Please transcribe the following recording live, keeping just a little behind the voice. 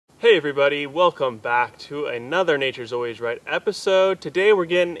Hey everybody, welcome back to another Nature's Always Right episode. Today we're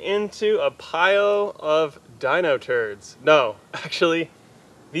getting into a pile of dino turds. No, actually,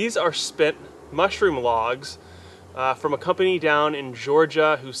 these are spent mushroom logs from a company down in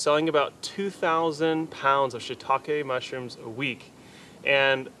Georgia who's selling about 2,000 pounds of shiitake mushrooms a week.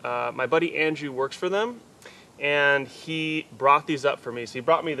 And my buddy Andrew works for them, and he brought these up for me. So he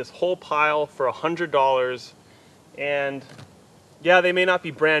brought me this whole pile for $100, and yeah, they may not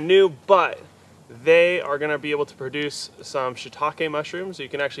be brand new, but they are going to be able to produce some shiitake mushrooms. You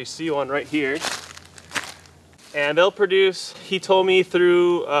can actually see one right here. And they'll produce, he told me,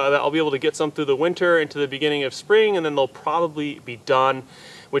 through that I'll be able to get some through the winter into the beginning of spring, and then they'll probably be done,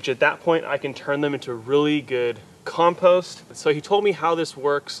 which at that point I can turn them into really good compost. So he told me how this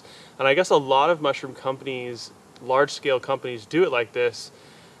works, and I guess a lot of mushroom companies, large-scale companies, do it like this.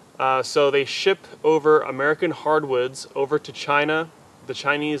 So they ship over American hardwoods over to China. The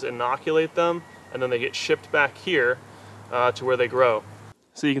Chinese inoculate them, and then they get shipped back here to where they grow.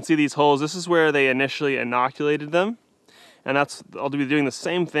 So you can see these holes. This is where they initially inoculated them, and I'll be doing the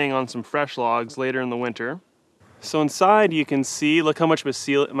same thing on some fresh logs later in the winter. So inside you can see, look how much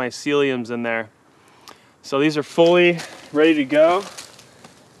mycelium's in there. So these are fully ready to go,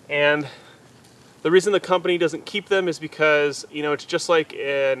 and the reason the company doesn't keep them is because, you know, it's just like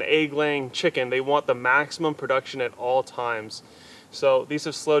an egg-laying chicken. They want the maximum production at all times. So these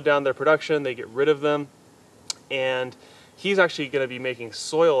have slowed down their production. They get rid of them, and he's actually going to be making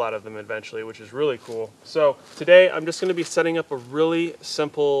soil out of them eventually, which is really cool. So today I'm just going to be setting up a really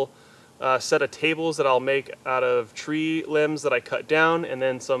simple set of tables that I'll make out of tree limbs that I cut down, and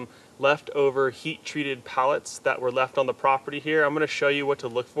then some leftover heat-treated pallets that were left on the property here. I'm going to show you what to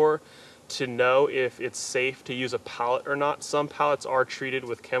look for to know if it's safe to use a pallet or not. Some pallets are treated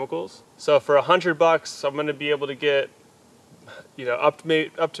with chemicals. So for $100, I'm going to be able to get, you know, up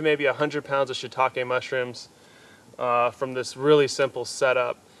to maybe 100 pounds of shiitake mushrooms from this really simple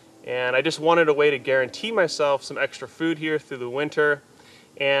setup. And I just wanted a way to guarantee myself some extra food here through the winter.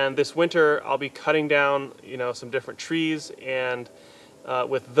 And this winter I'll be cutting down, you know, some different trees, and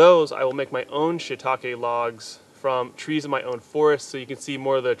with those I will make my own shiitake logs from trees in my own forest, so you can see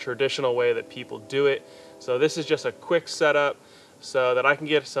more of the traditional way that people do it. So this is just a quick setup so that I can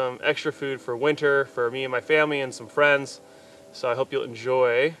get some extra food for winter for me and my family and some friends. So I hope you'll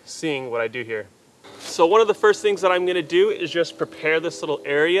enjoy seeing what I do here. So one of the first things that I'm going to do is just prepare this little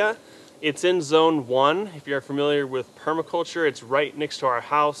area. It's in zone 1. If you're familiar with permaculture, it's right next to our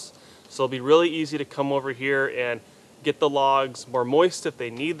house. So it'll be really easy to come over here and get the logs more moist if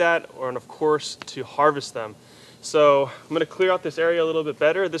they need that, and of course to harvest them. So I'm going to clear out this area a little bit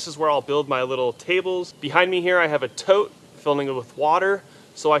better. This is where I'll build my little tables. Behind me here I have a tote filling it with water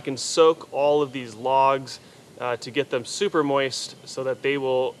so I can soak all of these logs to get them super moist so that they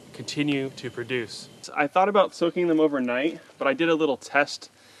will continue to produce. So I thought about soaking them overnight, but I did a little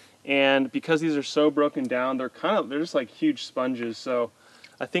test, and because these are so broken down, they're just like huge sponges. So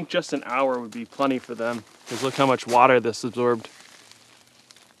I think just an hour would be plenty for them, because look how much water this absorbed.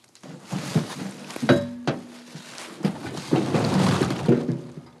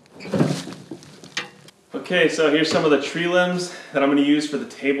 Okay, so here's some of the tree limbs that I'm going to use for the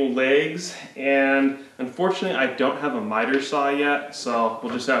table legs, and unfortunately I don't have a miter saw yet, so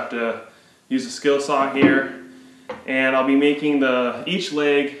we'll just have to use a skill saw here. And I'll be making each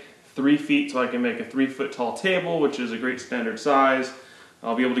leg 3 feet, so I can make a 3-foot tall table, which is a great standard size.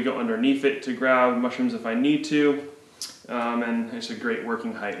 I'll be able to go underneath it to grab mushrooms if I need to, and it's a great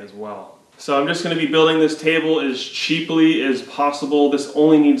working height as well. So I'm just going to be building this table as cheaply as possible. This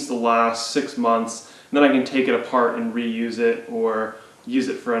only needs to last 6 months. Then I can take it apart and reuse it or use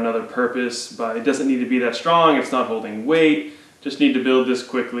it for another purpose, but it doesn't need to be that strong. It's not holding weight. Just need to build this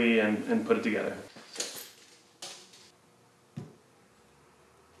quickly and put it together.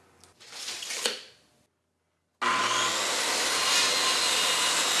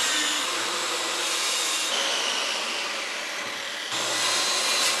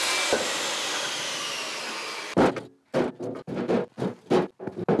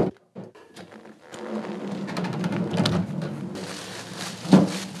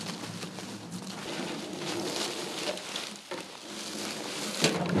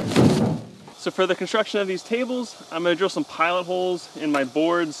 So for the construction of these tables, I'm going to drill some pilot holes in my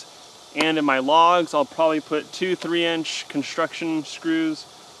boards and in my logs. I'll probably put 2 3-inch construction screws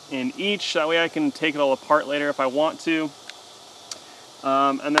in each, that way I can take it all apart later if I want to.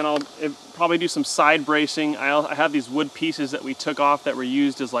 And then I'll probably do some side bracing. I have these wood pieces that we took off that were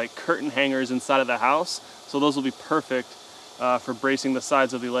used as like curtain hangers inside of the house, so those will be perfect for bracing the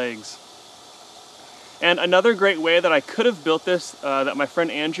sides of the legs. And another great way that I could have built this, that my friend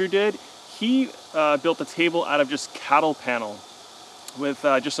Andrew did, he built a table out of just cattle panel with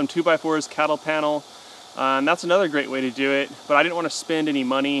just some 2x4s cattle panel. And that's another great way to do it, but I didn't want to spend any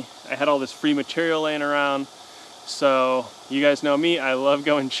money. I had all this free material laying around. So you guys know me, I love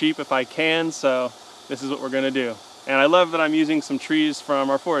going cheap if I can, so this is what we're gonna do. And I love that I'm using some trees from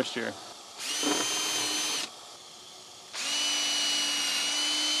our forest here.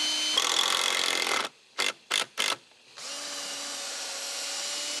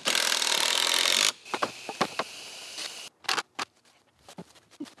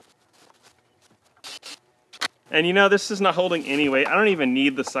 And you know, this is not holding any weight. I don't even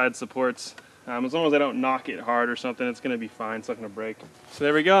need the side supports. As long as I don't knock it hard or something, it's gonna be fine, it's not gonna break. So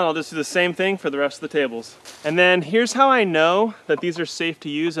there we go, I'll just do the same thing for the rest of the tables. And then here's how I know that these are safe to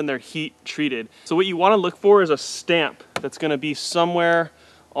use and they're heat treated. So what you wanna look for is a stamp that's gonna be somewhere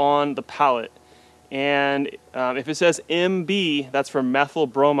on the pallet. And if it says MB, that's for methyl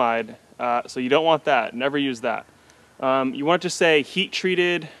bromide. So you don't want that, never use that. You want it to say heat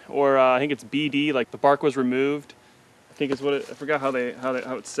treated, or I think it's BD, like the bark was removed. I think is what I forgot how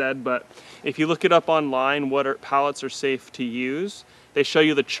it's said, but if you look it up online, what pallets are safe to use, they show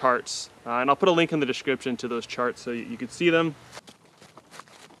you the charts. And I'll put a link in the description to those charts so you can see them.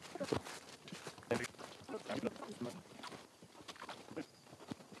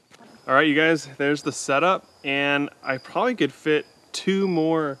 All right, you guys, there's the setup, and I probably could fit 2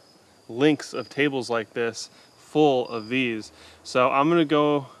 more links of tables like this full of these. So I'm gonna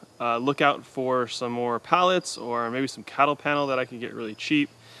go look out for some more pallets or maybe some cattle panel that I can get really cheap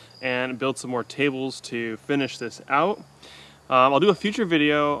and build some more tables to finish this out. I'll do a future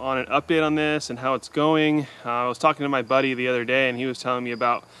video on an update on this and how it's going. I was talking to my buddy the other day and he was telling me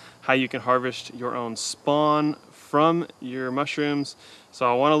about how you can harvest your own spawn from your mushrooms. So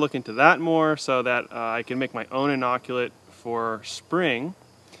I want to look into that more so that I can make my own inoculate for spring.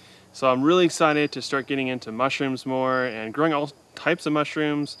 So I'm really excited to start getting into mushrooms more and growing all types of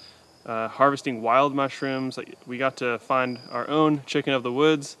mushrooms, harvesting wild mushrooms. We got to find our own chicken of the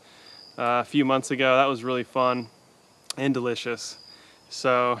woods a few months ago. That was really fun and delicious.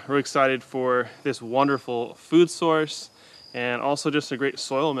 So we're excited for this wonderful food source and also just a great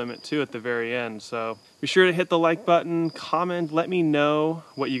soil amendment too at the very end. So be sure to hit the like button, comment, let me know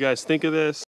what you guys think of this.